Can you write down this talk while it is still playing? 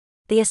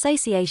The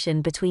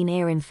association between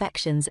ear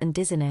infections and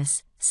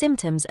dizziness,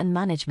 symptoms and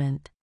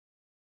management.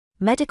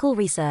 Medical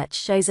research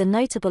shows a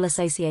notable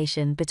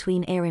association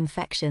between ear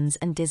infections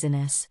and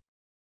dizziness.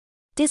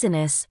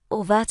 Dizziness,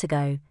 or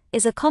vertigo,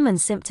 is a common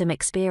symptom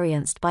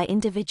experienced by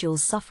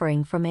individuals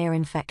suffering from ear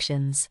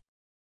infections.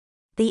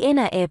 The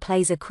inner ear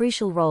plays a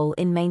crucial role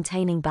in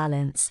maintaining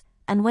balance,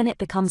 and when it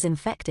becomes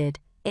infected,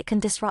 it can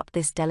disrupt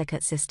this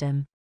delicate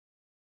system.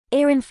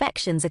 Ear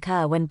infections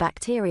occur when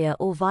bacteria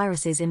or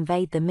viruses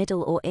invade the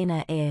middle or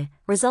inner ear,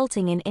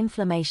 resulting in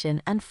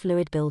inflammation and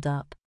fluid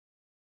buildup.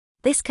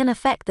 This can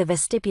affect the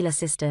vestibular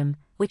system,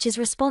 which is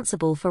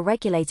responsible for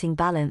regulating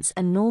balance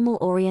and normal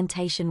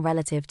orientation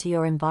relative to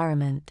your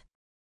environment.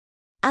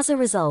 As a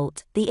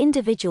result, the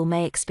individual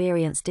may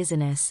experience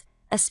dizziness,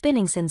 a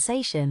spinning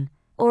sensation,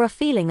 or a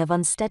feeling of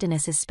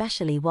unsteadiness,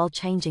 especially while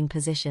changing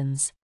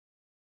positions.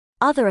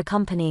 Other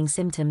accompanying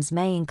symptoms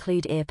may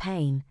include ear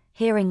pain,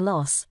 hearing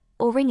loss,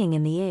 or ringing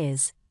in the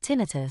ears,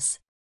 tinnitus.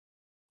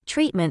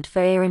 Treatment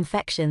for ear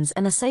infections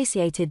and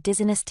associated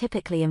dizziness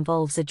typically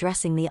involves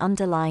addressing the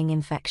underlying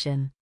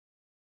infection.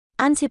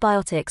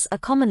 Antibiotics are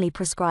commonly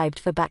prescribed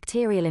for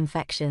bacterial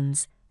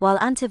infections, while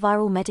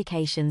antiviral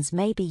medications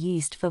may be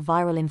used for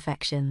viral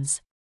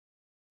infections.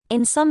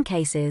 In some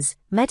cases,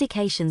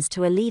 medications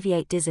to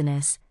alleviate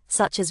dizziness,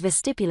 such as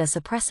vestibular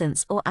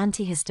suppressants or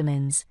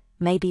antihistamines,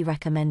 may be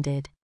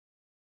recommended.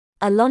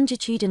 A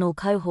longitudinal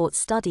cohort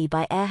study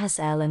by Erhas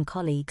L. and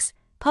colleagues,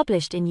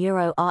 published in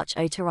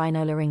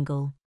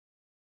Euro-Arch-Otorhinolaryngol.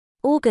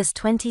 August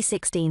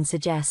 2016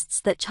 suggests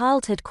that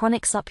childhood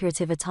chronic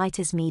suppurative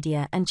otitis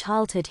media and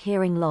childhood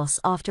hearing loss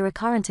after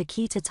recurrent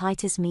acute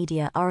otitis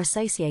media are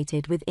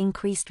associated with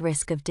increased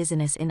risk of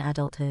dizziness in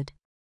adulthood.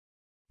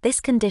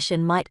 This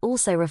condition might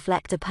also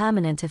reflect a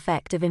permanent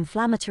effect of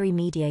inflammatory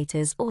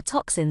mediators or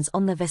toxins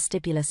on the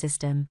vestibular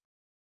system.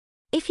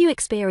 If you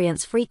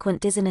experience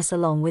frequent dizziness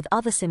along with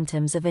other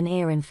symptoms of an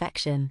ear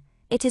infection,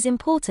 it is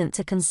important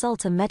to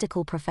consult a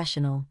medical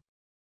professional.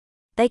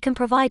 They can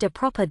provide a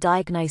proper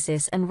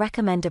diagnosis and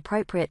recommend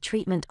appropriate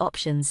treatment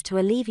options to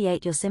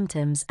alleviate your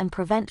symptoms and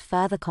prevent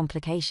further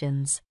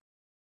complications.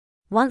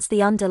 Once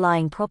the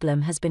underlying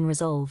problem has been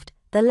resolved,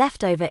 the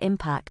leftover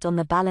impact on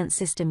the balance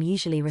system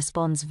usually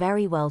responds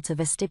very well to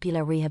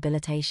vestibular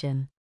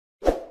rehabilitation.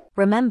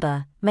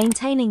 Remember,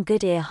 maintaining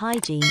good ear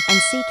hygiene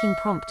and seeking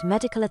prompt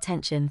medical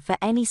attention for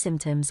any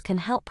symptoms can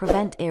help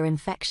prevent ear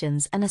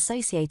infections and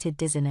associated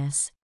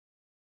dizziness.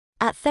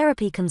 At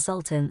Therapy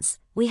Consultants,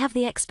 we have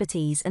the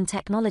expertise and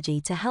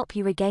technology to help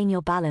you regain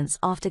your balance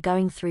after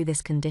going through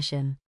this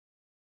condition.